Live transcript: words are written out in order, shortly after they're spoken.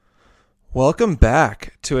Welcome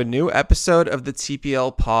back to a new episode of the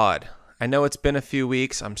TPL pod. I know it's been a few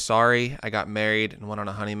weeks. I'm sorry. I got married and went on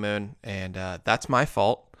a honeymoon, and that's my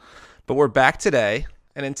fault. But we're back today,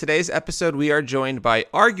 and in today's episode, we are joined by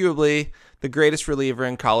arguably the greatest reliever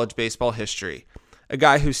in college baseball history, a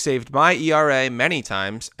guy who saved my ERA many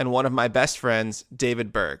times, and one of my best friends,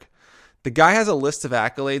 David Berg. The guy has a list of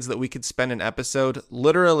accolades that we could spend an episode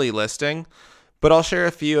literally listing, but I'll share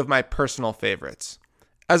a few of my personal favorites.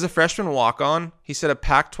 As a freshman walk-on, he set a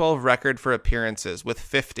Pac-12 record for appearances with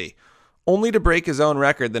 50, only to break his own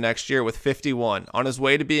record the next year with 51 on his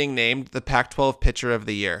way to being named the Pac-12 Pitcher of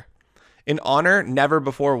the Year. An honor never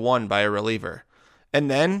before won by a reliever. And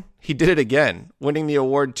then he did it again, winning the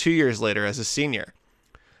award 2 years later as a senior.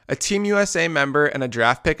 A Team USA member and a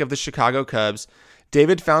draft pick of the Chicago Cubs,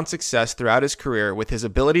 David found success throughout his career with his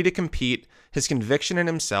ability to compete, his conviction in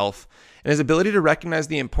himself, and his ability to recognize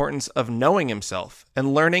the importance of knowing himself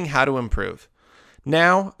and learning how to improve.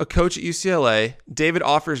 Now, a coach at UCLA, David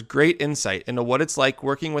offers great insight into what it's like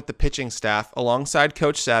working with the pitching staff alongside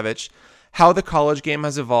Coach Savage, how the college game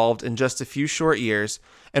has evolved in just a few short years,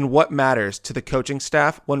 and what matters to the coaching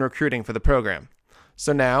staff when recruiting for the program.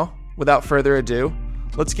 So now, without further ado,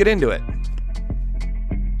 let's get into it.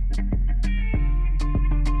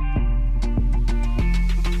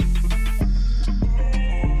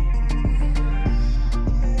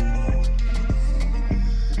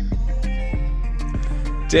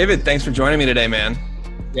 David, thanks for joining me today, man.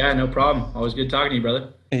 Yeah, no problem. Always good talking to you,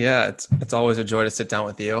 brother. Yeah, it's always a joy to sit down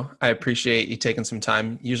with you. I appreciate you taking some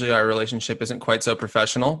time. Usually our relationship isn't quite so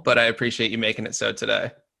professional, but I appreciate you making it so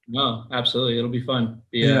today. No, absolutely. It'll be fun.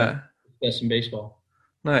 Discuss some baseball.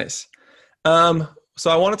 Nice. So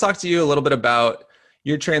I want to talk to you a little bit about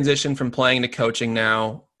your transition from playing to coaching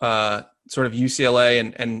now, sort of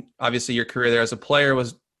UCLA, and obviously your career there as a player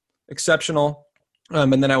was exceptional.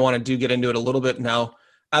 And then I want to get into it a little bit now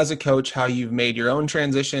as a coach, how you've made your own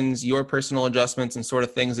transitions, your personal adjustments, and sort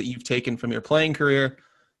of things that you've taken from your playing career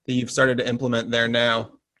that you've started to implement there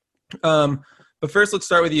now. But first, let's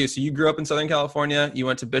start with you. So you grew up in Southern California. You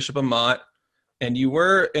went to Bishop Amat, and you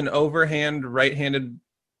were an overhand right-handed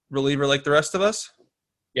reliever like the rest of us?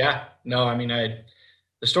 Yeah. No, I mean,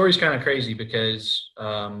 the story's kind of crazy because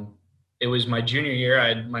it was my junior year. I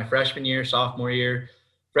had my freshman year, sophomore year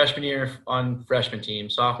on freshman team,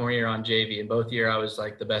 sophomore year on JV, and both year I was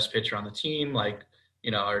like the best pitcher on the team, like,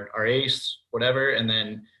 our ace, whatever. And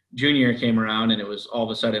then junior year came around and it was all of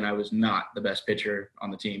a sudden I was not the best pitcher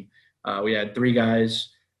on the team. We had three guys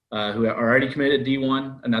who are already committed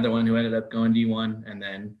D1, another one who ended up going D1, and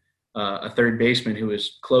then a third baseman who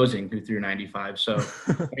was closing who threw 95. So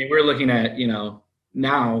I mean, we're looking at,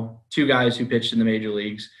 now two guys who pitched in the major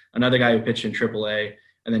leagues, another guy who pitched in AAA,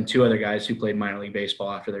 and then two other guys who played minor league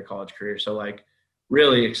baseball after their college career. So like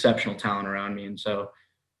really exceptional talent around me. And so,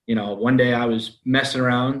 one day I was messing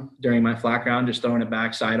around during my flat ground, just throwing it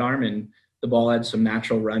back sidearm, and the ball had some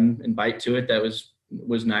natural run and bite to it that was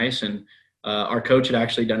nice. And our coach had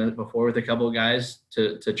actually done it before with a couple of guys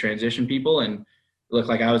to transition people, and it looked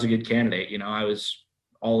like I was a good candidate. I was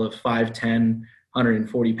all of 5'10",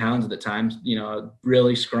 140 pounds at the time,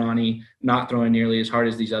 really scrawny, not throwing nearly as hard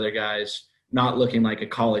as these other guys, not looking like a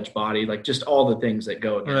college body, like just all the things that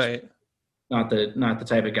go against Right. not the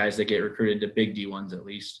type of guys that get recruited to big D1s at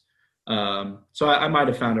least. So I might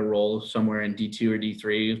have found a role somewhere in D2 or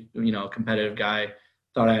D3, a competitive guy.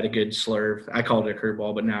 Thought I had a good slurve. I called it a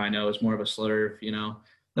curveball, but now I know it's more of a slurve,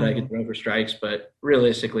 that I could throw for strikes. But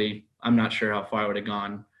realistically, I'm not sure how far I would have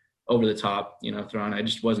gone over the top, throwing. I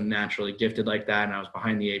just wasn't naturally gifted like that. And I was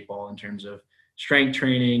behind the eight ball in terms of strength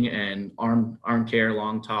training and arm care,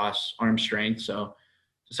 long toss, arm strength. So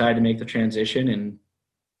decided to make the transition, and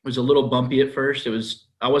it was a little bumpy at first.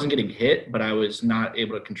 I wasn't getting hit, but I was not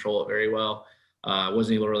able to control it very well. I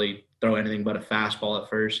wasn't able to really throw anything but a fastball at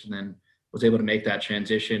first, and then was able to make that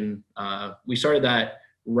transition. We started that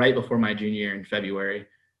right before my junior year in February.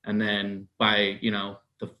 And then by,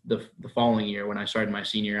 the following year when I started my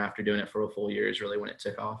senior year after doing it for a full year is really when it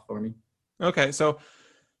took off for me. Okay, so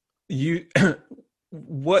you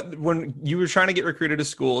when you were trying to get recruited to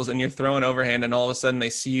schools and you're throwing overhand and all of a sudden they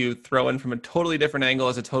see you throwing from a totally different angle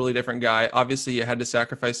as a totally different guy, obviously you had to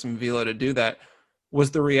sacrifice some velo to do that.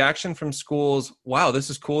 Was the reaction from schools, wow, this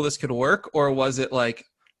is cool, this could work? Or was it like,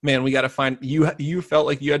 man, we got to find you felt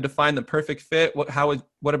like you had to find the perfect fit?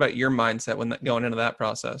 What about your mindset when going into that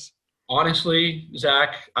process? Honestly,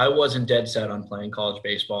 Zach, I wasn't dead set on playing college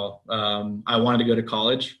baseball. I wanted to go to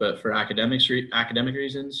college, but for academic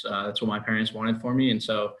reasons, that's what my parents wanted for me. And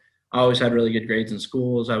so I always had really good grades in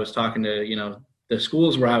schools. I was talking to, the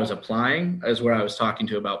schools where I was applying is where I was talking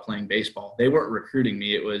to about playing baseball. They weren't recruiting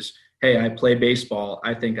me. It was, hey, I play baseball.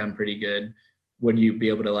 I think I'm pretty good. Would you be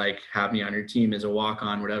able to like have me on your team as a walk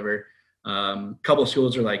on, whatever? Couple of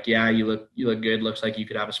schools are like, yeah, you look good. Looks like you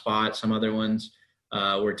could have a spot. Some other ones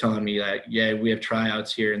were telling me that, yeah, we have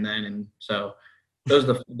tryouts here and then. And so those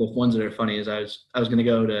are the ones that are funny. Is I was going to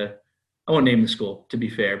go to, I won't name the school to be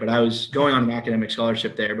fair, but I was going on an academic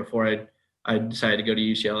scholarship there before I decided to go to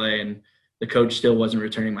UCLA, and the coach still wasn't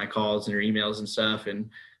returning my calls and her emails and stuff. And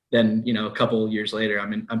then, a couple of years later,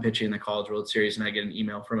 I'm pitching in the College World Series, and I get an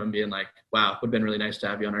email from him being like, "Wow, would have been really nice to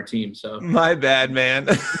have you on our team." So, My bad, man.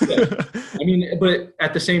 yeah. I mean, but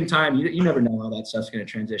at the same time, you never know how that stuff's going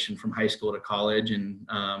to transition from high school to college, and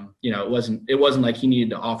it wasn't like he needed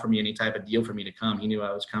to offer me any type of deal for me to come. He knew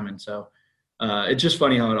I was coming, so it's just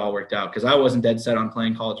funny how it all worked out, because I wasn't dead set on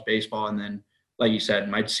playing college baseball, and then, like you said,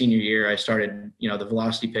 my senior year, I started, the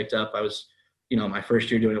velocity picked up. I was, my first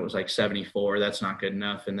year doing it was like 74. That's not good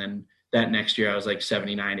enough. And then that next year I was like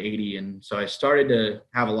 79, 80. And so I started to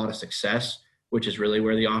have a lot of success, which is really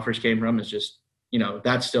where the offers came from. Is just,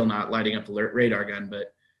 that's still not lighting up the radar gun,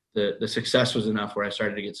 but the success was enough where I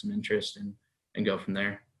started to get some interest and go from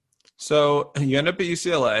there. So you end up at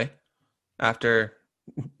UCLA after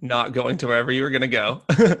not going to wherever you were going to go.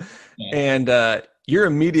 Yeah. And you're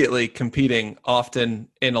immediately competing often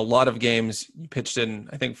in a lot of games. You pitched in,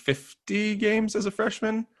 I think, 50 games as a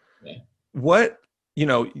freshman. Yeah. What,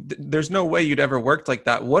 there's no way you'd ever worked like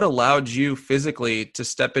that. What allowed you physically to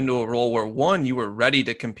step into a role where, one, you were ready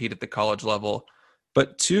to compete at the college level,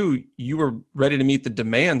 but two, you were ready to meet the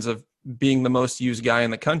demands of being the most used guy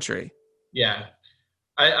in the country? Yeah.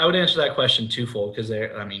 I would answer that question twofold, because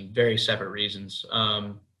very separate reasons.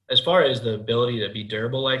 As far as the ability to be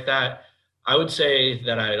durable like that, I would say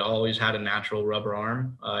that I'd always had a natural rubber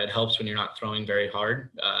arm. It helps when you're not throwing very hard.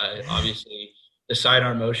 Obviously, the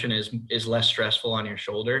sidearm motion is less stressful on your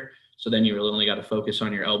shoulder, so then you really only got to focus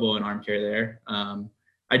on your elbow and arm care there.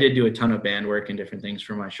 I did do a ton of band work and different things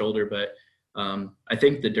for my shoulder, but I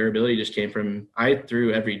think the durability just came from, I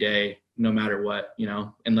threw every day, no matter what,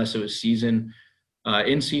 unless it was season.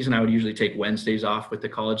 In season, I would usually take Wednesdays off with the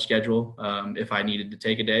college schedule if I needed to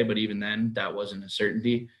take a day, but even then, that wasn't a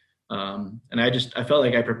certainty. And I felt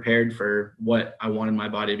like I prepared for what I wanted my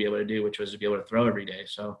body to be able to do, which was to be able to throw every day.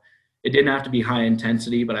 So it didn't have to be high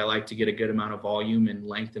intensity, but I like to get a good amount of volume and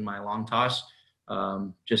length in my long toss,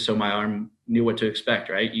 just so my arm knew what to expect,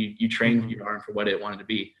 right? You train your arm for what it wanted to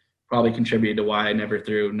be. Probably contributed to why I never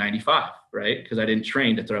threw 95, right? Because I didn't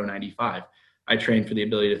train to throw 95. I trained for the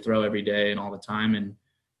ability to throw every day and all the time. And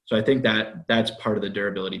so I think that's part of the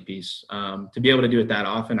durability piece. To be able to do it that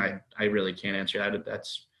often, I really can't answer that.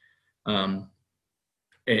 That's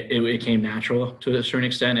it came natural to a certain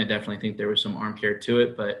extent. I definitely think there was some arm care to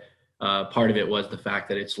it, but part of it was the fact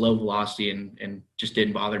that it's low velocity and just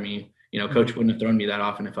didn't bother me. Coach wouldn't have thrown me that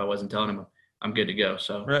often if I wasn't telling him I'm good to go.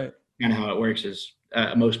 So right. Kind of how it works is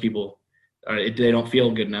most people, they don't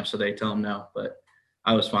feel good enough, so they tell them no, but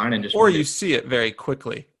I was fine and just. Or you see it very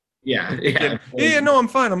quickly. Yeah. Yeah. No, I'm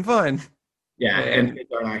fine. Yeah. And kids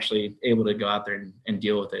aren't actually able to go out there and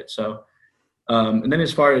deal with it. So, and then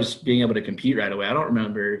as far as being able to compete right away, I don't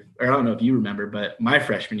know if you remember, but my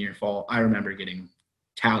freshman year fall, I remember getting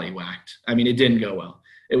tallywhacked. I mean, it didn't go well.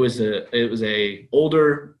 It was a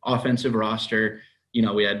older offensive roster.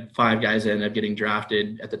 We had 5 guys that ended up getting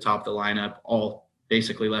drafted at the top of the lineup, all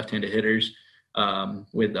basically left-handed hitters.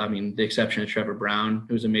 With the exception of Trevor Brown,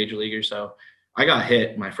 who's a major leaguer. So I got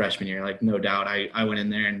hit my freshman year, like no doubt. I went in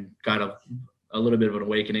there and got a little bit of an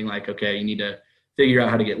awakening, like, okay, you need to figure out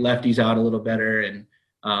how to get lefties out a little better and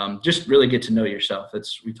just really get to know yourself.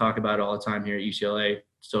 We talk about it all the time here at UCLA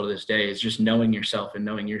still to this day, is just knowing yourself and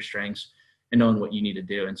knowing your strengths and knowing what you need to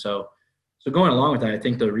do. And so going along with that, I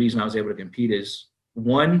think the reason I was able to compete is,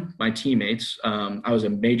 one, my teammates. I was a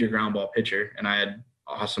major ground ball pitcher, and I had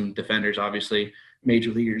awesome defenders, obviously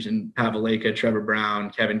major leaguers in Paveleka, Trevor Brown,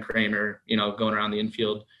 Kevin Kramer, going around the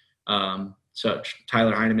infield. So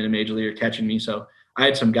Tyler Heineman, a major leaguer, catching me. So I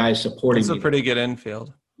had some guys supporting me. It's a pretty good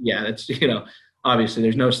infield. Yeah, that's, obviously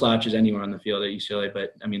there's no slouches anywhere on the field at UCLA,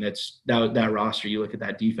 but that's that roster. You look at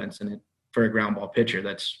that defense, and for a ground ball pitcher,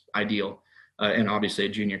 that's ideal. And obviously a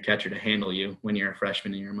junior catcher to handle you when you're a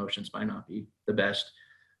freshman and your emotions might not be the best.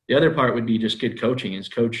 The other part would be just good coaching. His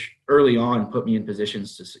coach early on put me in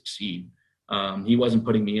positions to succeed. He wasn't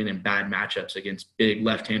putting me in bad matchups against big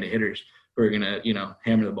left-handed hitters who are going to,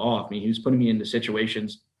 hammer the ball off me. He was putting me into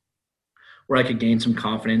situations where I could gain some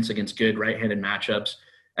confidence against good right-handed matchups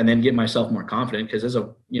and then get myself more confident, because as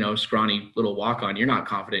a, scrawny little walk-on, you're not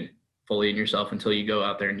confident fully in yourself until you go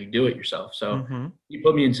out there and you do it yourself. So he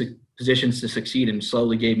put me into positions to succeed and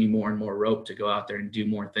slowly gave me more and more rope to go out there and do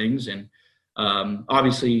more things. And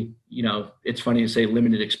Obviously, it's funny to say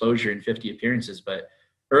limited exposure in 50 appearances, but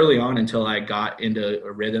early on, until I got into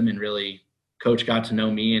a rhythm and really coach got to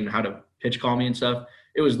know me and how to pitch call me and stuff,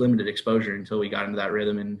 it was limited exposure until we got into that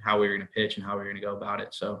rhythm and how we were going to pitch and how we were going to go about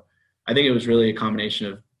it. So I think it was really a combination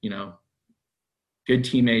of, good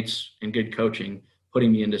teammates and good coaching,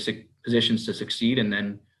 putting me into positions to succeed. And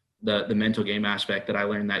then the mental game aspect that I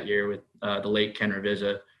learned that year with the late Ken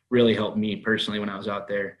Ravizza really helped me personally when I was out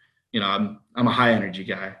there. I'm a high energy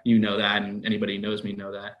guy, that, and anybody who knows me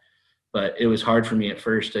know that. But it was hard for me at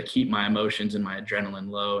first to keep my emotions and my adrenaline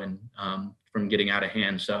low and from getting out of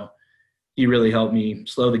hand. So he really helped me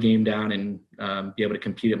slow the game down and be able to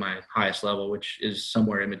compete at my highest level, which is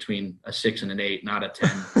somewhere in between a 6 and an 8, not a 10.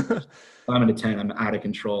 If I'm at a 10, I'm out of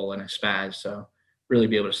control and a spaz. So really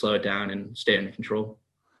be able to slow it down and stay under control.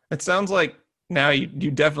 It sounds like now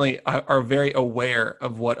you definitely are very aware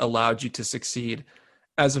of what allowed you to succeed.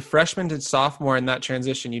 As a freshman to sophomore in that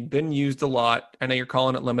transition, you'd been used a lot. I know you're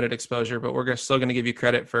calling it limited exposure, but we're still going to give you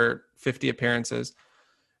credit for 50 appearances.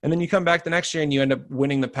 And then you come back the next year and you end up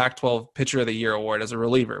winning the Pac-12 Pitcher of the Year award as a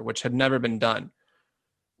reliever, which had never been done.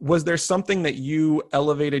 Was there something that you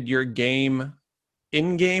elevated your game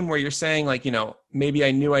in game where you're saying like, maybe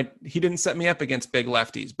I knew he didn't set me up against big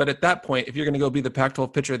lefties, but at that point, if you're going to go be the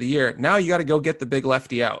Pac-12 Pitcher of the Year, now you got to go get the big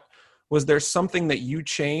lefty out. Was there something that you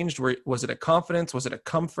changed? Was it a confidence? Was it a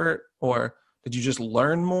comfort? Or did you just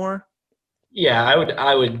learn more? Yeah,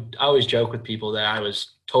 I would always joke with people that I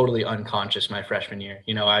was totally unconscious my freshman year.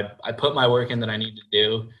 I put my work in that I need to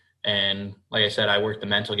do. And like I said, I worked the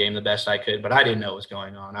mental game the best I could, but I didn't know what was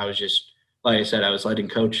going on. I was just, like I said, I was letting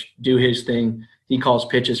coach do his thing. He calls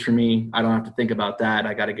pitches for me. I don't have to think about that.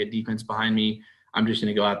 I got a good defense behind me. I'm just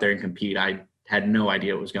going to go out there and compete. I had no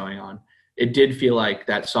idea what was going on. It did feel like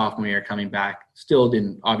that sophomore year coming back, still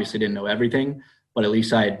obviously didn't know everything, but at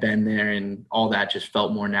least I had been there and all that just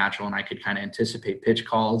felt more natural and I could kind of anticipate pitch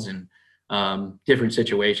calls and different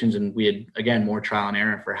situations. And we had, again, more trial and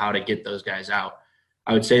error for how to get those guys out.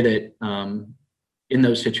 I would say that in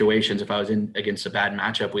those situations, if I was in against a bad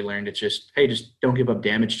matchup, we learned it's just, hey, just don't give up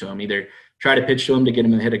damage to him. Either try to pitch to him to get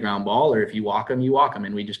him to hit a ground ball, or if you walk him,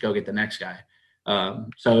 and we just go get the next guy.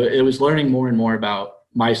 So it was learning more and more about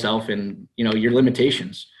myself and, your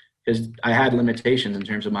limitations, because I had limitations in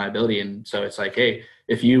terms of my ability. And so it's like, hey,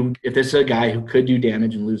 if this is a guy who could do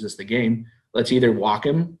damage and lose us the game, let's either walk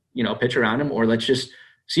him, pitch around him, or let's just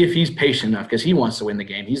see if he's patient enough because he wants to win the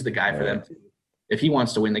game. He's the guy for them. If he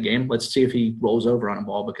wants to win the game, let's see if he rolls over on a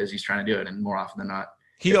ball because he's trying to do it. And more often than not,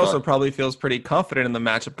 he also probably feels pretty confident in the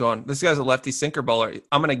matchup going, this guy's a lefty sinker baller.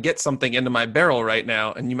 I'm going to get something into my barrel right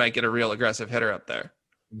now. And you might get a real aggressive hitter up there.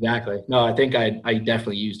 Exactly. No, I think I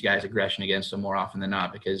definitely used guys' aggression against them more often than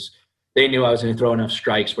not because they knew I was going to throw enough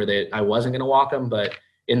strikes where I wasn't going to walk them. But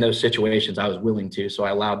in those situations, I was willing to. So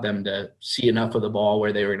I allowed them to see enough of the ball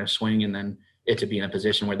where they were going to swing and then it to be in a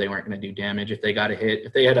position where they weren't going to do damage. If they got a hit,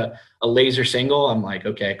 if they had a laser single, I'm like,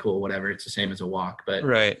 okay, cool, whatever. It's the same as a walk. But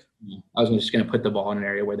right. I was just going to put the ball in an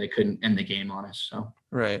area where they couldn't end the game on us. So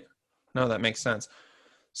right. No, that makes sense.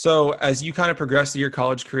 So as you kind of progress through your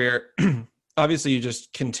college career, obviously you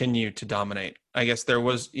just continue to dominate. I guess there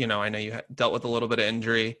was, I know you dealt with a little bit of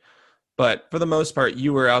injury, but for the most part,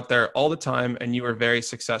 you were out there all the time and you were very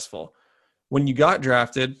successful. When you got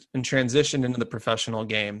drafted and transitioned into the professional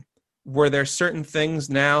game, were there certain things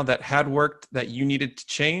now that had worked that you needed to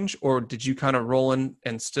change, or did you kind of roll in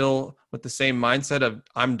and still with the same mindset of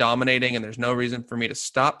I'm dominating and there's no reason for me to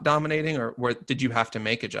stop dominating, or did you have to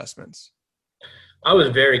make adjustments? I was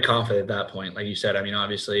very confident at that point. Like you said, I mean,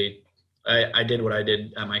 obviously I did what I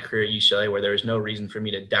did at my career at UCLA where there was no reason for me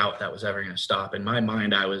to doubt that was ever going to stop. In my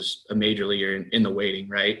mind, I was a major leaguer in the waiting,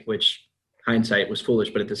 right? Which hindsight was foolish,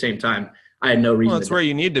 but at the same time, I had no reason. Well, that's where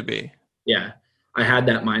you need to be. Yeah. I had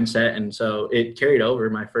that mindset. And so it carried over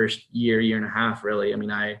my first year and a half, really. I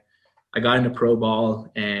mean, I got into pro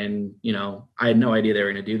ball and, I had no idea they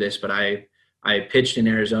were going to do this, but I pitched in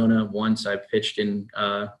Arizona once. I pitched in,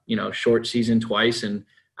 short season twice. And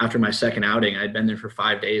after my second outing, I'd been there for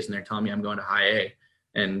 5 days and they're telling me I'm going to high A.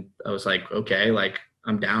 And I was like, okay, like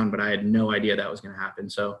I'm down, but I had no idea that was going to happen.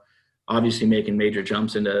 So obviously making major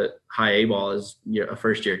jumps into high A ball as a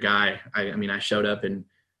first year guy. I showed up and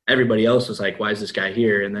everybody else was like, why is this guy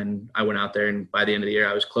here? And then I went out there and by the end of the year,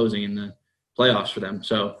 I was closing in the playoffs for them.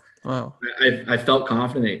 So wow. I felt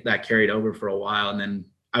confident that carried over for a while. And then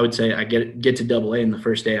I would say I get to double A in the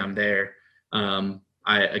first day I'm there.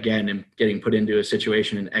 I, again, am getting put into a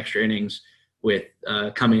situation in extra innings with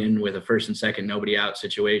coming in with a first and second, nobody out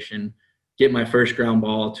situation, get my first ground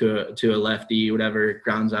ball to a lefty, whatever,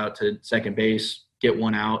 grounds out to second base, get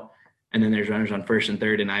one out. and then there's runners on first and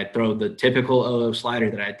third, and I throw the typical OO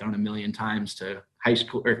slider that I had thrown a million times to high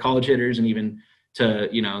school or college hitters, and even to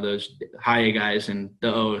those high A guys, and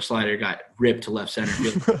the OO slider got ripped to left center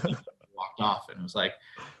field, walked off, and it was like,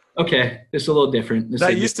 okay, this is a little different.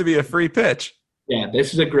 That used to be a free pitch. Yeah,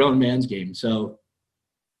 this is a grown man's game. So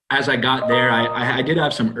as I got there, I did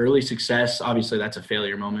have some early success. Obviously, that's a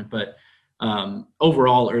failure moment, but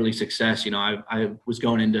overall early success. I was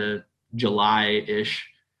going into July-ish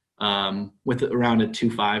with around a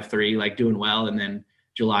 2.53, like doing well, and then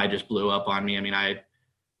July just blew up on me. I mean,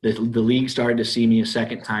 the league started to see me a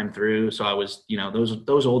second time through, so I was,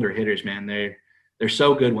 those older hitters, man, they're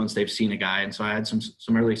so good once they've seen a guy, and so I had some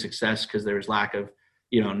early success because there was lack of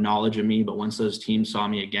knowledge of me. But once those teams saw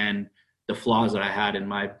me again, the flaws that I had in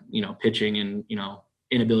my, pitching and,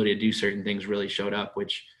 inability to do certain things really showed up,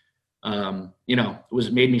 which,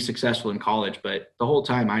 made me successful in college. But the whole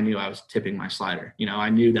time I knew I was tipping my slider. I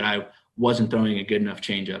knew that I wasn't throwing a good enough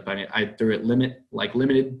changeup. I threw it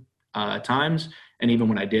limited times. And even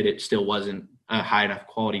when I did, it still wasn't a high enough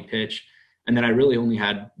quality pitch. And then I really only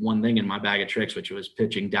had one thing in my bag of tricks, which was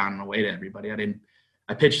pitching down and away to everybody.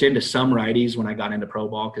 I pitched into some righties when I got into pro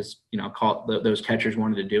ball because, those catchers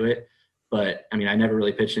wanted to do it. But, I never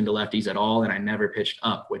really pitched into lefties at all, and I never pitched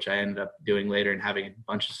up, which I ended up doing later and having a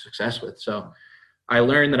bunch of success with. So I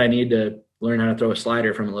learned that I need to learn how to throw a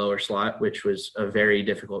slider from a lower slot, which was a very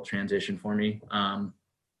difficult transition for me.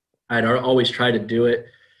 I'd always tried to do it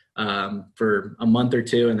for a month or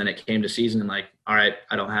two, and then it came to season and like, all right,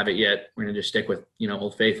 I don't have it yet. We're going to just stick with,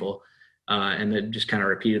 Old Faithful, and then just kind of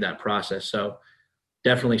repeated that process. So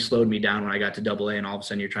definitely slowed me down when I got to AA, and all of a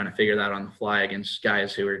sudden you're trying to figure that on the fly against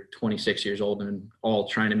guys who are 26 years old and all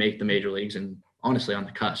trying to make the major leagues, and honestly on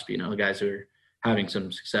the cusp, the guys who are having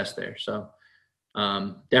some success there. So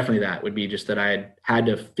definitely that would be just that I had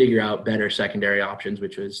to figure out better secondary options,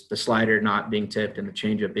 which was the slider not being tipped and the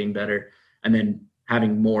changeup being better, and then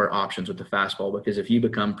having more options with the fastball, because if you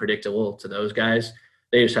become predictable to those guys,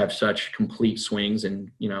 they just have such complete swings and,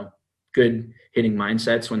 good hitting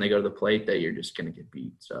mindsets when they go to the plate that you're just going to get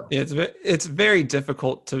beat. So it's very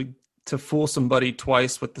difficult to fool somebody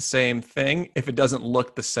twice with the same thing if it doesn't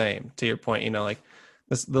look the same. To your point, like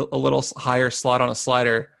a little higher slot on a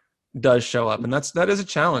slider does show up, and that is a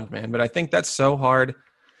challenge, man. But I think that's so hard.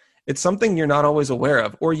 It's something you're not always aware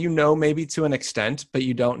of, or maybe to an extent, but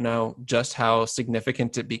you don't know just how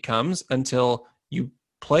significant it becomes until you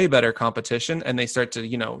play better competition and they start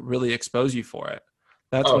to really expose you for it.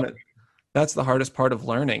 That's the hardest part of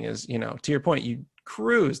learning is, to your point, you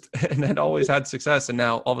cruised and had always had success. And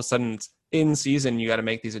now all of a sudden it's in season, you got to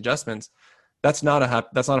make these adjustments. That's not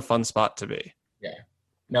a fun spot to be. Yeah,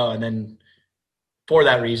 no. And then for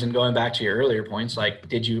that reason, going back to your earlier points, like,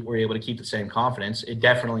 were you able to keep the same confidence? It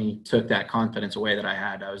definitely took that confidence away that I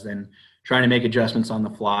had. I was then trying to make adjustments on the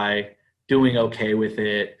fly, doing okay with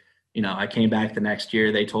it. I came back the next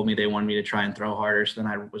year. They told me they wanted me to try and throw harder. So then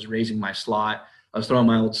I was raising my slot. I was throwing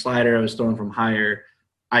my old slider. I was throwing from higher.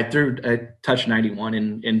 I touched 91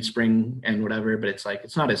 in spring and whatever, but it's like,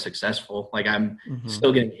 it's not as successful. Like I'm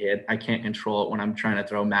still getting hit. I can't control it when I'm trying to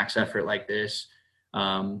throw max effort like this.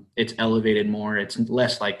 It's elevated more. It's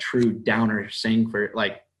less like true downer sing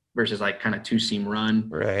versus like kind of two seam run.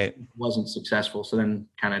 Right. It wasn't successful. So then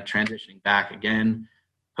kind of transitioning back again,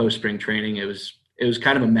 post spring training, it was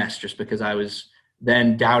kind of a mess just because I was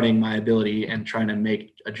then doubting my ability and trying to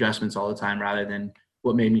make adjustments all the time rather than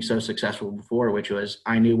what made me so successful before, which was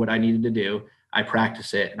I knew what I needed to do. I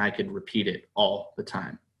practice it and I could repeat it all the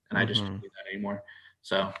time. And I just don't do that anymore.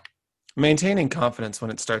 So maintaining confidence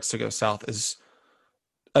when it starts to go south is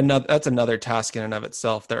that's another task in and of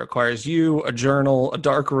itself that requires you, a journal, a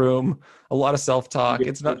dark room, a lot of self-talk.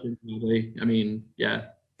 It's not, yeah.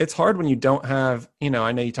 It's hard when you don't have, I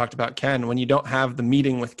know you talked about Ken, when you don't have the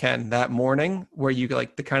meeting with Ken that morning where you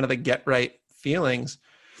like the kind of the get right feelings.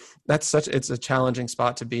 It's a challenging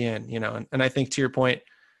spot to be in, and I think to your point,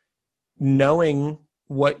 knowing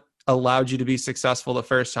what allowed you to be successful the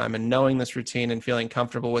first time and knowing this routine and feeling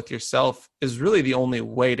comfortable with yourself is really the only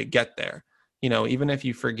way to get there. Even if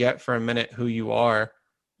you forget for a minute who you are,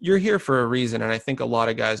 you're here for a reason. And I think a lot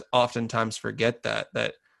of guys oftentimes forget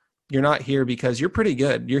that you're not here because you're pretty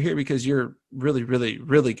good. You're here because you're really, really,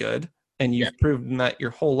 really good. And you've proven that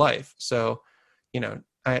your whole life. So,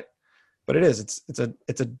 but it's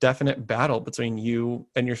a definite battle between you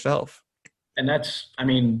and yourself. And that's,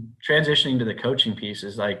 transitioning to the coaching piece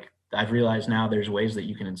is like, I've realized now there's ways that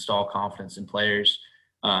you can install confidence in players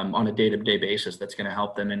on a day-to-day basis that's going to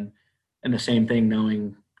help them. And the same thing,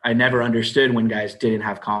 knowing I never understood when guys didn't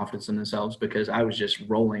have confidence in themselves because I was just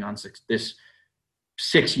rolling on this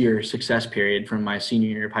 6-year success period from my senior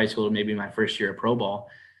year of high school to maybe my first year of pro ball.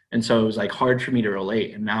 And so it was like hard for me to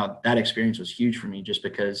relate. And now that experience was huge for me just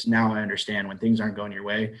because now I understand when things aren't going your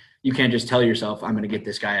way, you can't just tell yourself, I'm going to get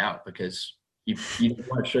this guy out because you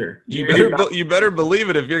weren't sure. You better believe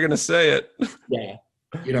it if you're going to say it. Yeah.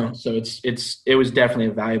 So it was definitely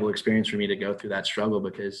a valuable experience for me to go through that struggle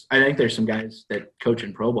because I think there's some guys that coach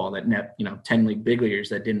in pro ball that 10 league big leaguers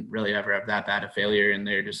that didn't really ever have that bad a failure. And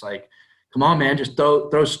they're just like, come on, man, just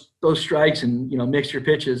throw strikes and, mix your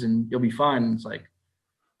pitches and you'll be fine. And it's like,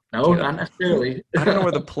 no, not necessarily. I don't know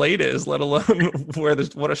where the plate is, let alone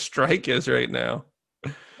what a strike is right now.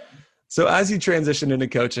 So as you transition into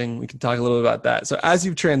coaching, we can talk a little bit about that. So as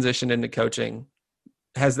you've transitioned into coaching,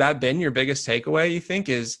 has that been your biggest takeaway, you think,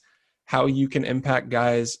 is how you can impact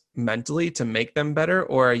guys mentally to make them better?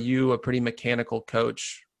 Or are you a pretty mechanical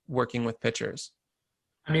coach working with pitchers?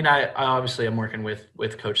 I mean, I obviously am working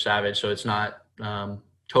with Coach Savage, so it's not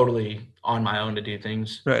totally on my own to do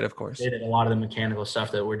things. Right, of course. A lot of the mechanical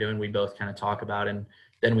stuff that we're doing, we both kind of talk about and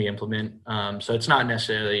then we implement. So it's not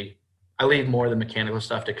necessarily – I leave more of the mechanical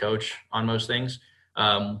stuff to Coach on most things.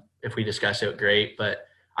 If we discuss it, great, but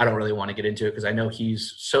I don't really want to get into it because I know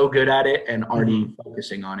he's so good at it and already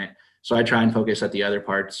focusing on it. So I try and focus at the other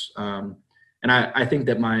parts. And I think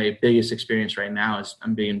that my biggest experience right now is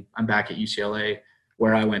I'm back at UCLA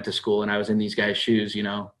where I went to school and I was in these guys' shoes,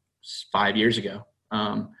 5 years ago.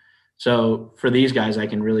 So for these guys, I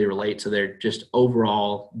can really relate to their just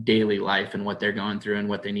overall daily life and what they're going through and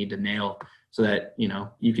what they need to nail so that,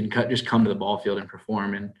 you can just come to the ball field and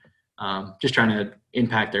perform. And just trying to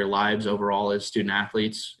impact their lives overall as student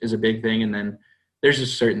athletes is a big thing. And then there's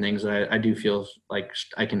just certain things that I do feel like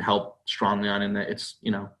I can help strongly on, and that it's,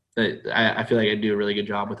 that I feel like I do a really good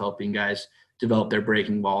job with helping guys develop their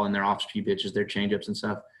breaking ball and their off-speed pitches, their changeups and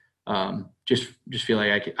stuff. Just feel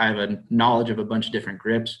like I have a knowledge of a bunch of different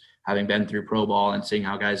grips, having been through pro ball and seeing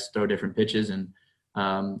how guys throw different pitches and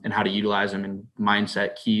how to utilize them and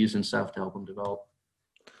mindset keys and stuff to help them develop.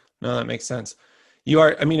 No, that makes sense.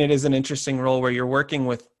 It is an interesting role where you're working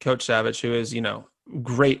with Coach Savage, who is,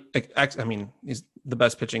 great. He's the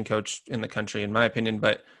best pitching coach in the country, in my opinion,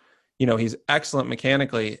 but, he's excellent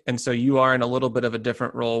mechanically. And so you are in a little bit of a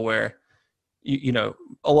different role where,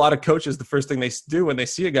 a lot of coaches, the first thing they do when they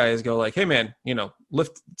see a guy is go like, hey man,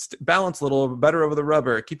 lift, balance a little better over the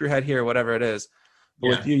rubber, keep your head here, whatever it is. But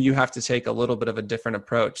with you have to take a little bit of a different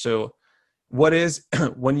approach. So what is,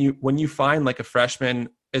 when you find like a freshman,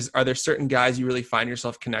 are there certain guys you really find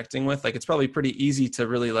yourself connecting with? Like, it's probably pretty easy to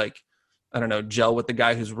really gel with the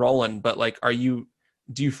guy who's rolling, but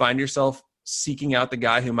do you find yourself seeking out the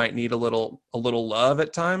guy who might need a little love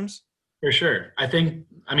at times? For sure.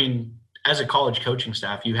 As a college coaching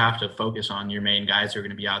staff, you have to focus on your main guys who are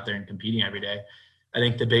going to be out there and competing every day. I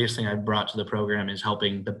think the biggest thing I've brought to the program is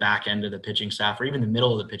helping the back end of the pitching staff, or even the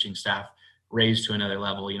middle of the pitching staff, raise to another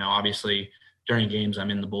level. Obviously during games,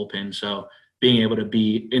 I'm in the bullpen. So being able to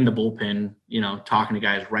be in the bullpen, talking to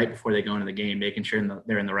guys right before they go into the game, making sure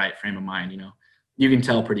they're in the right frame of mind. You can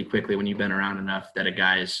tell pretty quickly when you've been around enough that a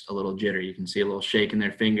guy is a little jittery. You can see a little shake in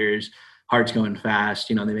their fingers, heart's going fast.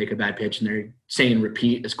 They make a bad pitch and they're saying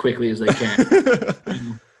repeat as quickly as they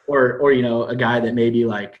can. or a guy that maybe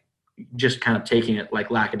just kind of taking it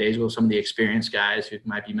lackadaisical. Some of the experienced guys who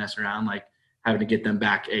might be messing around, having to get them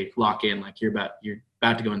back, hey, lock in, you're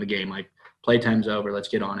about to go in the game, playtime's over, let's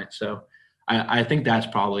get on it. So I think that's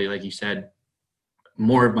probably, like you said,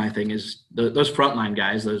 more of my thing is those frontline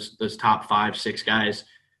guys, those top 5-6 guys,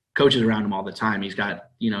 coaches around him all the time. He's got,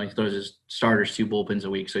 he throws his starters 2 bullpens a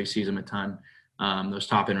week, so he sees them a ton. Those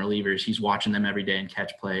top end relievers, he's watching them every day and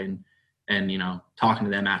catch play and talking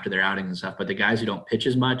to them after their outings and stuff. But the guys who don't pitch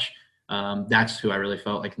as much, that's who I really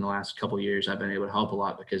felt like in the last couple of years I've been able to help a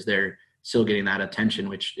lot because they're still getting that attention,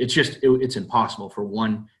 which it's impossible for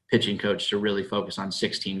one pitching coach to really focus on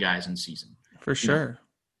 16 guys in season. For sure.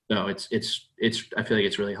 So it's I feel like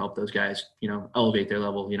it's really helped those guys, elevate their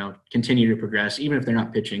level, continue to progress, even if they're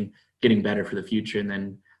not pitching, getting better for the future. And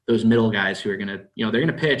then those middle guys who are going to, they're going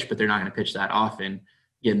to pitch, but they're not going to pitch that often,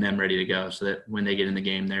 getting them ready to go so that when they get in the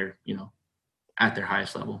game, they're, at their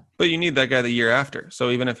highest level. But you need that guy the year after. So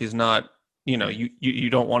even if he's not, you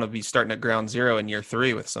don't want to be starting at ground zero in year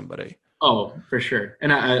 3 with somebody. Oh, for sure.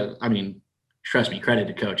 And I mean, trust me, credit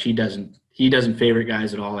to Coach. He doesn't favorite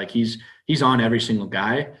guys at all. He's on every single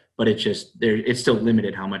guy, but it's still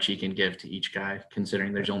limited how much he can give to each guy,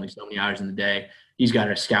 considering there's only so many hours in the day. He's got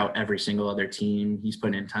to scout every single other team. He's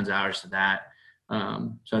putting in tons of hours to that.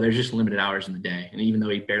 So there's just limited hours in the day. And even though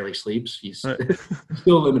he barely sleeps, he's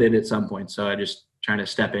still limited at some point. So I just trying to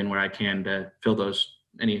step in where I can to fill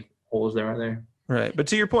any holes there are there. Right. But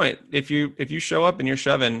to your point, if you show up and you're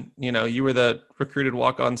shoving, you were the recruited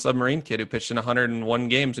walk-on submarine kid who pitched in 101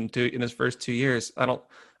 games in his first 2 years. I don't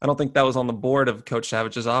think that was on the board of Coach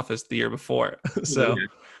Savage's office the year before. So,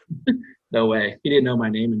 Yeah. No way. He didn't know my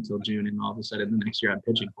name until June, and all of a sudden the next year I'm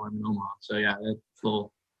pitching for him in Omaha. So yeah, that's a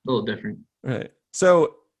little different. right.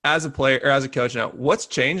 So, as a player or as a coach now, what's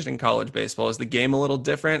changed in college baseball? Is the game a little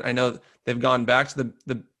different? I know they've gone back to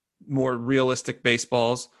the more realistic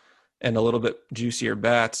baseballs and a little bit juicier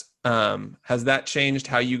bats. Has that changed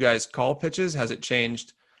how you guys call pitches? Has it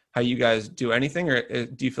changed how you guys do anything, or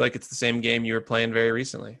do you feel like it's the same game you were playing very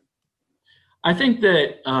recently? I think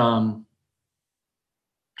that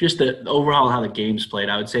just the overall how the game's played,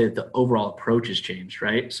 I would say that the overall approach has changed,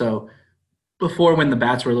 right? So before, when the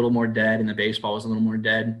bats were a little more dead and the baseball was a little more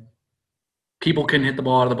dead, people couldn't hit the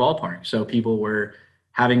ball out of the ballpark. So people were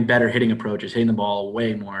having better hitting approaches, hitting the ball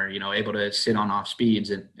way more, able to sit on off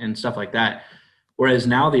speeds and stuff like that. Whereas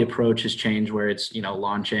now the approach has changed where it's,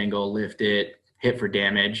 launch angle, lift it, hit for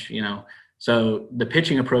damage. So the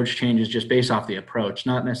pitching approach changes just based off the approach,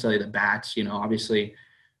 not necessarily the bats. Obviously,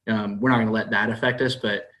 we're not going to let that affect us,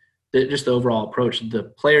 but just the overall approach. The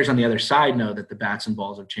players on the other side know that the bats and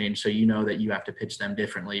balls have changed, so you know that you have to pitch them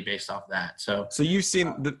differently based off that. So you've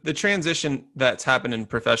seen the transition that's happened in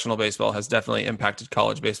professional baseball has definitely impacted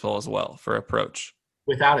college baseball as well for approach.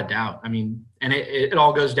 Without a doubt. I mean, and it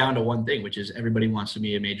all goes down to one thing, which is everybody wants to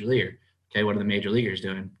be a major leaguer. Okay, what are the major leaguers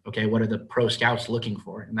doing? Okay, what are the pro scouts looking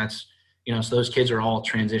for? And that's, so those kids are all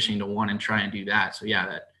transitioning to one and try and do that. So yeah,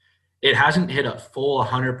 that it hasn't hit a full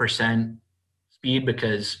 100% speed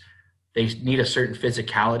because they need a certain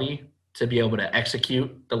physicality to be able to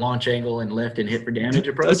execute the launch angle and lift and hit for damage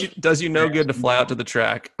approach. Does you no good to fly out to the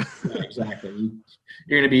track. Yeah, exactly.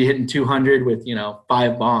 You're going to be hitting 200 with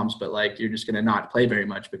 5 bombs, but like you're just going to not play very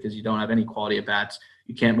much because you don't have any quality at bats.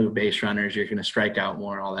 You can't move base runners. You're going to strike out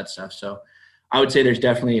more, all that stuff. So I would say there's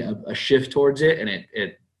definitely a shift towards it, and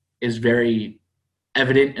it is very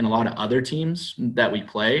evident in a lot of other teams that we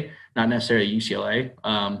play, not necessarily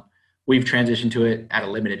UCLA. We've transitioned to it at a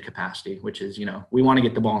limited capacity, which is, we want to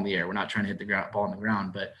get the ball in the air. We're not trying to hit the ball on the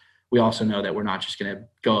ground, but we also know that we're not just going to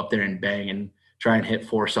go up there and bang and try and hit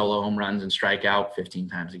 4 solo home runs and strike out 15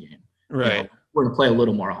 times a game. Right. We're going to play a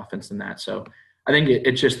little more offense than that. So I think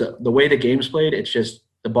it's just the way the game's played. It's just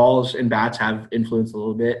the balls and bats have influenced a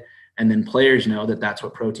little bit. And then players know that that's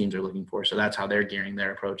what pro teams are looking for. So that's how they're gearing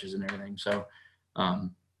their approaches and everything. So,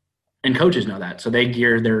 and coaches know that. So they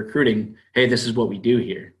gear their recruiting. Hey, this is what we do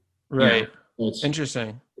here. Right. So it's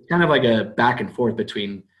interesting. It's kind of like a back and forth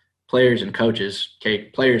between players and coaches. Okay,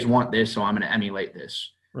 players want this, so I'm going to emulate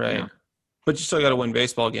this. Right. But you still got to win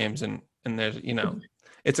baseball games, and there's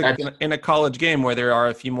it's in a college game where there are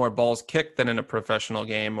a few more balls kicked than in a professional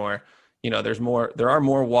game, or there are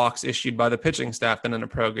more walks issued by the pitching staff than in a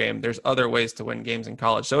pro game. There's other ways to win games in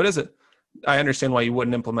college, so it isn't. I understand why you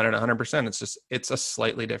wouldn't implement it 100%. It's a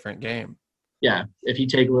slightly different game. Yeah, if you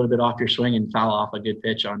take a little bit off your swing and foul off a good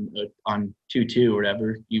pitch on 2-2 or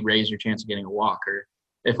whatever, you raise your chance of getting a walk. Or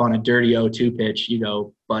if on a dirty 0-2 pitch you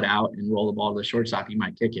go butt out and roll the ball to the shortstop, you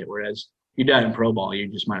might kick it. Whereas if you do that in pro ball, you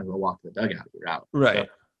just might as well walk to the dugout. You're out. Right.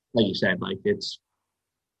 So, like you said,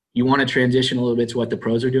 you want to transition a little bit to what the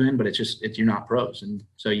pros are doing, but you're not pros, and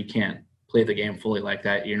so you can't play the game fully like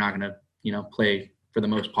that. You're not going to play for the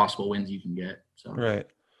most possible wins you can get. So right.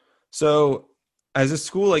 So as a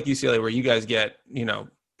school like UCLA, where you guys get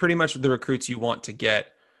pretty much the recruits you want to get,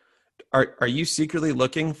 are you secretly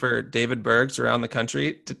looking for David Bergs around the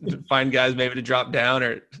country to find guys maybe to drop down?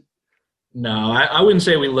 Or no, I wouldn't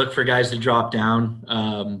say we look for guys to drop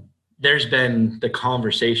down. There's been the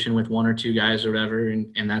conversation with 1 or 2 guys or whatever,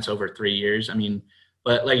 and that's over 3 years. I mean,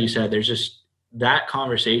 but like you said, there's just that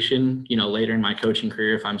conversation, later in my coaching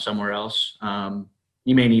career, if I'm somewhere else,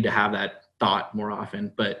 you may need to have that thought more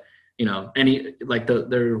often. But,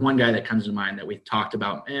 there's one guy that comes to mind that we talked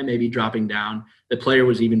about, maybe dropping down. The player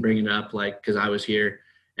was even bringing it up, because I was here.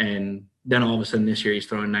 And then all of a sudden this year he's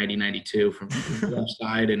throwing 90-92 from the left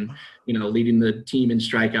side and, leading the team in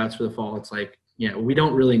strikeouts for the fall. It's like, we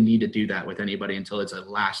don't really need to do that with anybody until it's a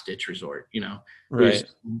last ditch resort. Right. There's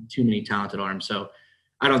too many talented arms. So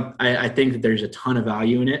I think that there's a ton of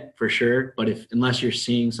value in it for sure. But unless you're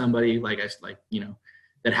seeing somebody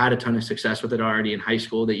that had a ton of success with it already in high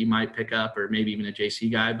school that you might pick up, or maybe even a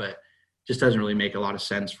JC guy, but just doesn't really make a lot of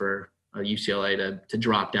sense for a UCLA to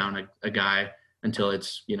drop down a guy until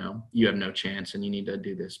it's, you have no chance and you need to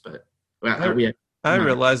do this. But I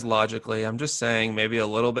realize logically, I'm just saying maybe a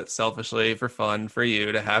little bit selfishly for fun for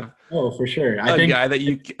you to have for sure. a guy that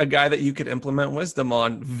you could implement wisdom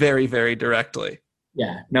on very, very directly.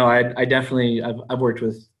 Yeah, no, I definitely I've worked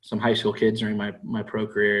with some high school kids during my pro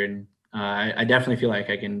career, and I definitely feel like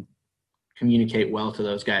I can communicate well to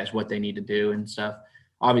those guys what they need to do and stuff.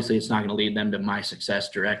 Obviously, it's not going to lead them to my success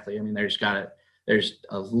directly. I mean, there's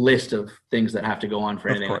a list of things that have to go on for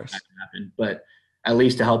Of anything like that course. to happen. But at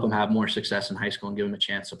least to help them have more success in high school and give them a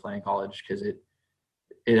chance to play in college because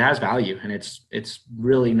it has value and it's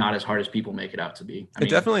really not as hard as people make it out to be. I It mean,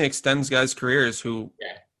 definitely extends guys' careers who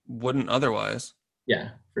yeah, wouldn't otherwise. yeah,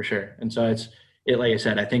 for sure. And so it like I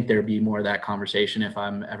said, I think there'd be more of that conversation if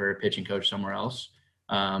I'm ever a pitching coach somewhere else.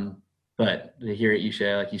 Um, but here at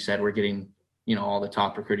UCLA, like you said, we're getting, all the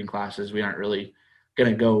top recruiting classes. We aren't really going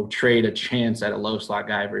to go trade a chance at a low slot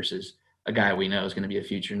guy versus a guy we know is going to be a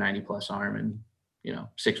future 90 plus arm and,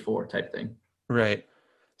 6'4" type thing. Right.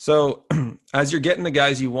 So as you're getting the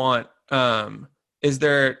guys you want, is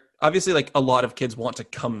there obviously like a lot of kids want to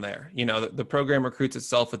come there? The program recruits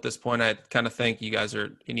itself at this point. I kind of think you guys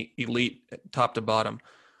are elite top to bottom.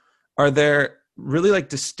 Are there really like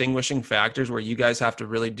distinguishing factors where you guys have to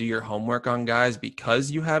really do your homework on guys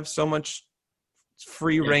because you have so much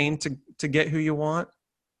free Yeah. reign to get who you want?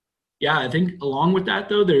 Yeah, I think along with that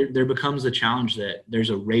though, there becomes the challenge that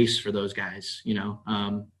there's a race for those guys.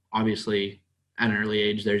 Obviously at an early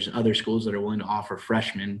age, there's other schools that are willing to offer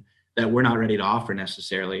freshmen that we're not ready to offer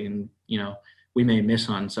necessarily, and we may miss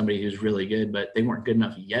on somebody who's really good, but they weren't good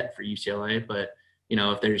enough yet for UCLA. But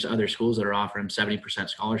if there's other schools that are offering 70%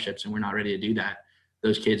 scholarships and we're not ready to do that,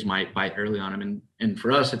 those kids might bite early on them. And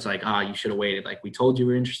for us, it's like, you should have waited. Like we told you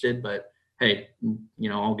we're interested, but hey,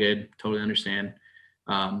 all good, totally understand.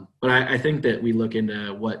 But I think that we look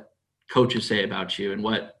into what coaches say about you and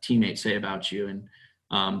what teammates say about you, and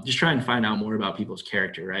just try and find out more about people's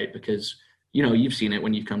character, right? Because you've seen it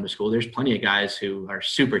when you've come to school. There's plenty of guys who are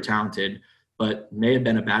super talented, but may have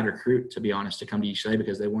been a bad recruit, to be honest, to come to UCLA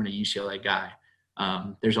because they weren't a UCLA guy.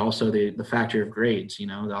 There's also the factor of grades.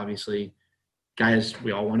 Obviously, guys,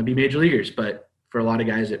 we all want to be major leaguers, but for a lot of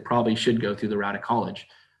guys, it probably should go through the route of college.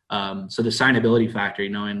 So the signability factor,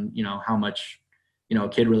 and how much a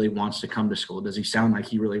kid really wants to come to school. Does he sound like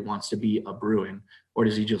he really wants to be a Bruin, or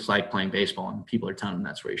does he just like playing baseball and people are telling him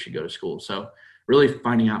that's where he should go to school? So really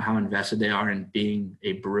finding out how invested they are in being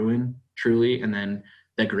a Bruin truly, and then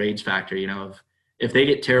the grades factor. If they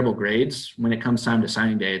get terrible grades when it comes time to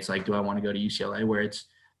signing day, it's like, do I want to go to UCLA? Where it's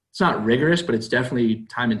not rigorous, but it's definitely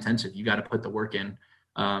time intensive. You got to put the work in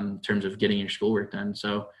terms of getting your schoolwork done.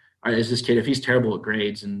 So, all right, is this kid, if he's terrible at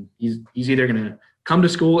grades and he's either going to come to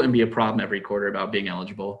school and be a problem every quarter about being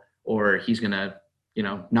eligible, or he's going to,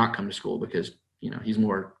 not come to school because,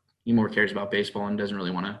 he more cares about baseball and doesn't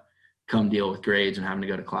really want to come deal with grades and having to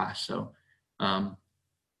go to class. So,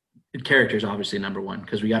 character is obviously number one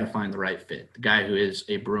because we got to find the right fit. The guy who is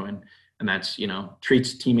a Bruin and that's,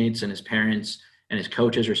 treats teammates and his parents and his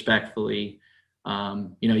coaches respectfully.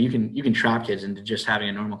 You can trap kids into just having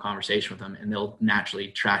a normal conversation with them and they'll naturally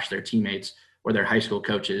trash their teammates or their high school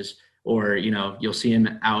coaches, or you'll see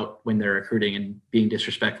them out when they're recruiting and being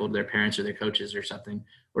disrespectful to their parents or their coaches or something,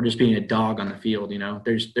 or just being a dog on the field.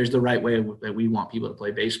 There's the right way that we want people to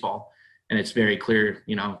play baseball, and it's very clear.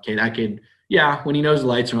 Okay, that kid, yeah, when he knows the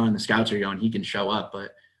lights are on and the scouts are going, he can show up,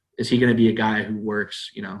 but is he going to be a guy who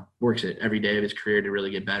works it every day of his career to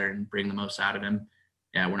really get better and bring the most out of him?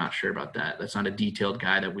 Yeah, we're not sure about that. That's not a detailed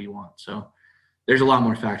guy that we want. So there's a lot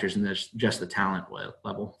more factors than this, just the talent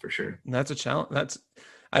level for sure. And that's a challenge.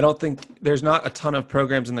 I don't think there's not a ton of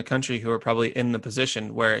programs in the country who are probably in the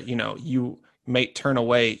position where, you may turn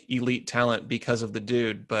away elite talent because of the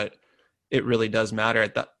dude, but it really does matter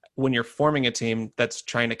at that when you're forming a team that's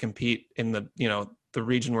trying to compete in the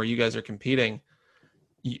region where you guys are competing.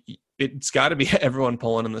 It's got to be everyone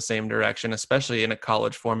pulling in the same direction, especially in a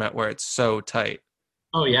college format where it's so tight.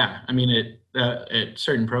 Oh yeah, I mean, at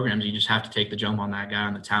certain programs, you just have to take the jump on that guy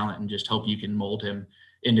on the talent and just hope you can mold him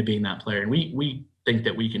into being that player. And we think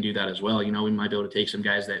that we can do that as well. We might be able to take some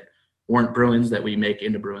guys that weren't Bruins that we make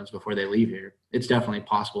into Bruins before they leave here. It's definitely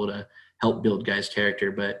possible to help build guys'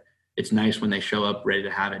 character, but it's nice when they show up ready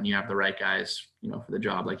to have it and you have the right guys, for the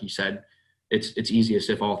job. Like you said, it's easiest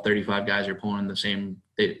if all 35 guys are pulling the same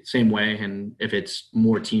way, and if it's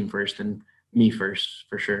more team first than me first,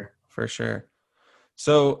 for sure. For sure.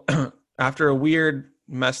 So after a weird,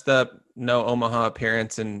 messed up, no Omaha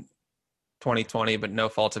appearance in 2020, but no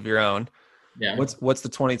fault of your own, Yeah. what's the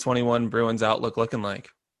 2021 Bruins outlook looking like?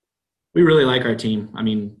 We really like our team. I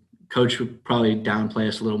mean, coach would probably downplay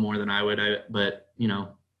us a little more than I would, but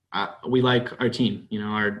we like our team.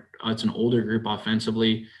 It's an older group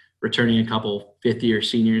offensively, returning a couple fifth-year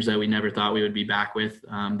seniors that we never thought we would be back with,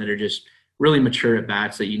 that are just really mature at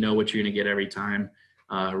bats that what you're going to get every time.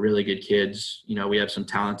 really good kids. We have some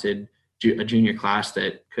talented a junior class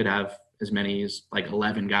that could have as many as like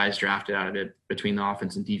 11 guys drafted out of it between the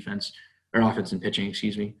offense and defense, or offense and pitching,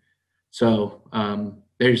 excuse me. So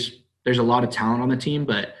there's a lot of talent on the team,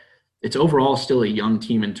 but it's overall still a young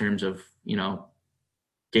team in terms of,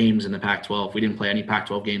 games in the Pac-12. We didn't play any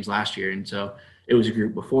Pac-12 games last year. And so it was a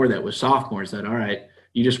group before that was sophomores that, all right,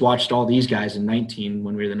 you just watched all these guys in 19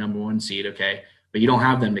 when we were the number 1 seed. Okay. But you don't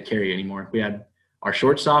have them to carry anymore. We had our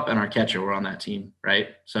shortstop and our catcher were on that team. Right.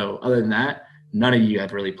 So other than that, none of you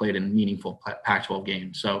had really played in meaningful Pac-12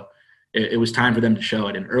 games. So it was time for them to show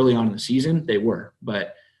it. And early on in the season, they were,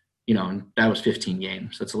 but and that was 15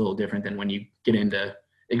 games. That's a little different than when you get into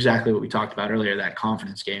exactly what we talked about earlier, that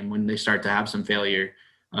confidence game, when they start to have some failure.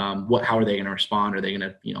 How are they going to respond? Are they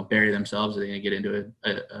going to, bury themselves? Are they going to get into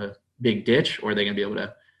a big ditch, or are they going to be able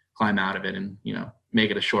to climb out of it and, make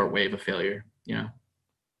it a short wave of failure?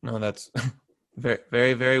 No, that's very,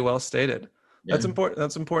 very, very well stated. Yeah. That's important.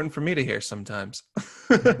 That's important for me to hear sometimes.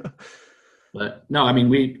 But no, I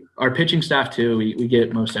mean, our pitching staff too, we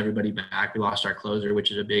get most everybody back. We lost our closer,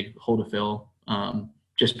 which is a big hole to fill,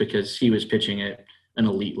 just because he was pitching at an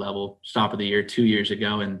elite level, stop of the year 2 years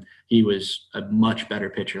ago, and he was a much better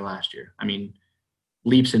pitcher last year. I mean,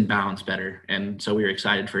 leaps and bounds better. And so we were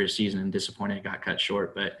excited for his season and disappointed it got cut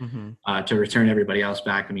short. But to return everybody else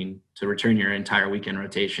back, I mean, to return your entire weekend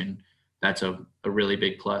rotation, that's a really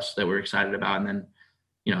big plus that we're excited about. And then,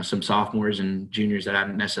 some sophomores and juniors that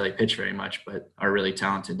haven't necessarily pitched very much, but are really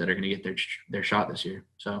talented that are going to get their shot this year.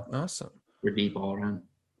 So awesome. We're deep all around.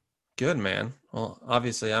 Good, man. Well,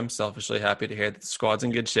 obviously I'm selfishly happy to hear that the squad's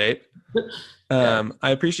in good shape. Yeah.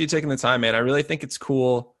 I appreciate you taking the time, man. I really think it's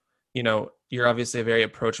cool. You're obviously a very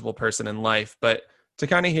approachable person in life, but to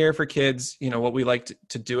kind of hear for kids, what we like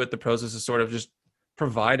to do at the pros is to sort of just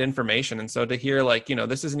provide information. And so to hear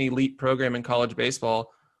this is an elite program in college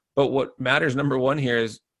baseball, but what matters number one here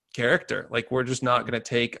is character. Like, we're just not going to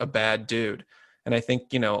take a bad dude. And I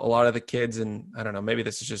think, a lot of the kids, and I don't know, maybe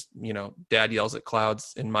this is just, dad yells at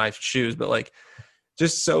clouds in my shoes, but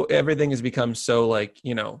just so everything has become so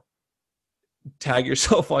tag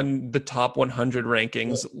yourself on the top 100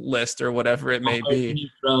 rankings list or whatever it may be. Can you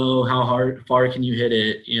throw? How far can you hit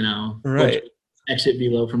it? Right. Exit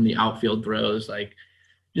below from the outfield throws,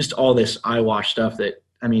 just all this eyewash stuff that,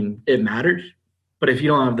 I mean, it matters. But if you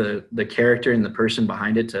don't have the character and the person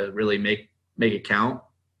behind it to really make it count,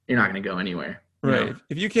 you're not going to go anywhere. Right.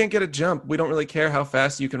 If you can't get a jump, we don't really care how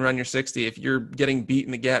fast you can run your 60 if you're getting beat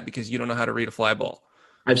in the gap because you don't know how to read a fly ball.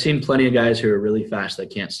 I've seen plenty of guys who are really fast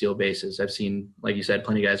that can't steal bases. I've seen, like you said,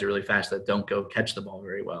 plenty of guys who are really fast that don't go catch the ball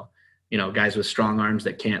very well. Guys with strong arms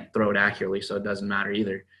that can't throw it accurately, so it doesn't matter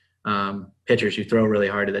either. Pitchers who throw really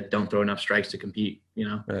hard that don't throw enough strikes to compete,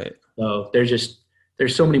 Right. So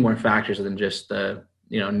there's so many more factors than just the,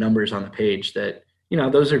 numbers on the page that,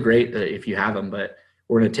 those are great if you have them, but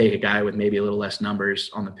we're going to take a guy with maybe a little less numbers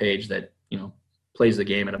on the page that, plays the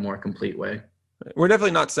game in a more complete way. We're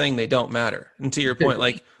definitely not saying they don't matter. And to your point,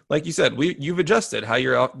 like you said, you've adjusted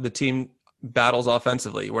how the team battles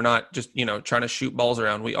offensively. We're not just, trying to shoot balls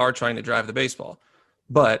around. We are trying to drive the baseball,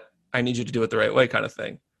 but I need you to do it the right way kind of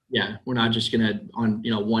thing. Yeah. We're not just going to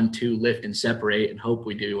 1-2 lift and separate and hope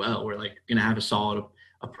we do well. We're going to have a solid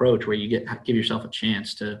approach where you give yourself a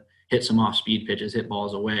chance to hit some off speed pitches, hit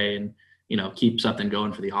balls away, and, keep something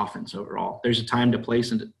going for the offense overall. There's a time to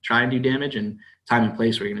place and to try and do damage, and time and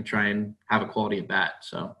place where you're going to try and have a quality at bat.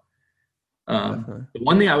 So the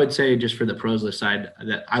one thing I would say just for the pros list side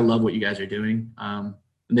that I love what you guys are doing.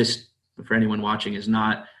 This, for anyone watching, is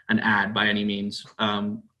not an ad by any means.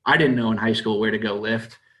 I didn't know in high school where to go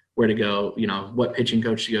lift, where to go, what pitching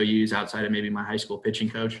coach to go use outside of maybe my high school pitching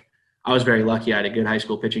coach. I was very lucky I had a good high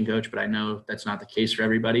school pitching coach, but I know that's not the case for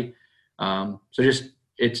everybody. So just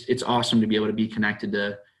it's awesome to be able to be connected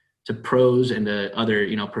to pros and to other,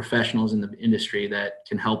 professionals in the industry that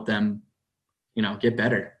can help them, get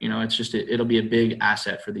better. It's just, it'll be a big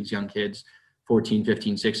asset for these young kids, 14,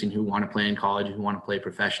 15, 16, who want to play in college, who want to play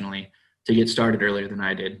professionally, to get started earlier than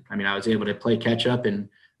I did. I mean, I was able to play catch up and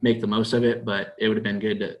make the most of it, but it would have been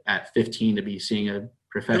good at 15 to be seeing a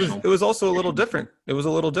professional. It was also a little different. It was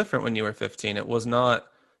a little different when you were 15. It was not,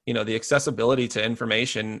 the accessibility to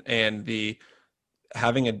information and the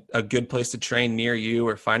having a good place to train near you,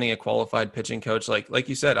 or finding a qualified pitching coach. Like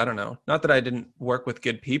you said, I don't know, not that I didn't work with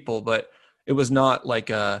good people, but it was not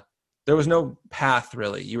there was no path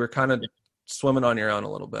really. You were kind of swimming on your own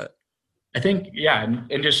a little bit. I think, yeah.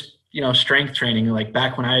 And just, strength training, like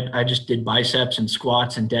back when I just did biceps and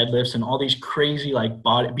squats and deadlifts and all these crazy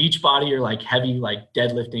beach body or heavy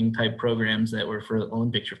deadlifting type programs that were for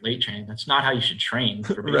Olympics or weight training. That's not how you should train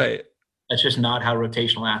for Right. That's just not how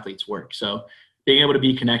rotational athletes work. So being able to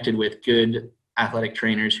be connected with good athletic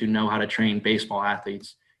trainers who know how to train baseball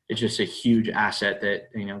athletes is just a huge asset that,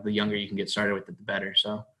 the younger you can get started with it, the better.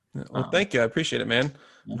 So, Yeah, well, um, thank you. I appreciate it, man.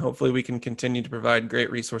 yeah. And hopefully we can continue to provide great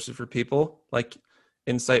resources for people, like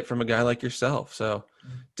insight from a guy like yourself. So,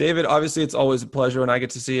 David, obviously it's always a pleasure when I get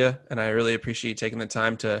to see you, and I really appreciate you taking the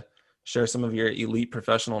time to share some of your elite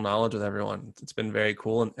professional knowledge with everyone. It's been very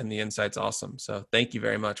cool, and the insight's awesome. So, thank you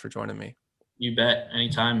very much for joining me. You bet.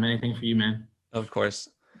 Anytime, anything for you, man. Of course.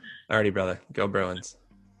 Alrighty, brother. Go Bruins.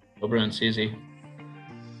 Go Bruins, easy.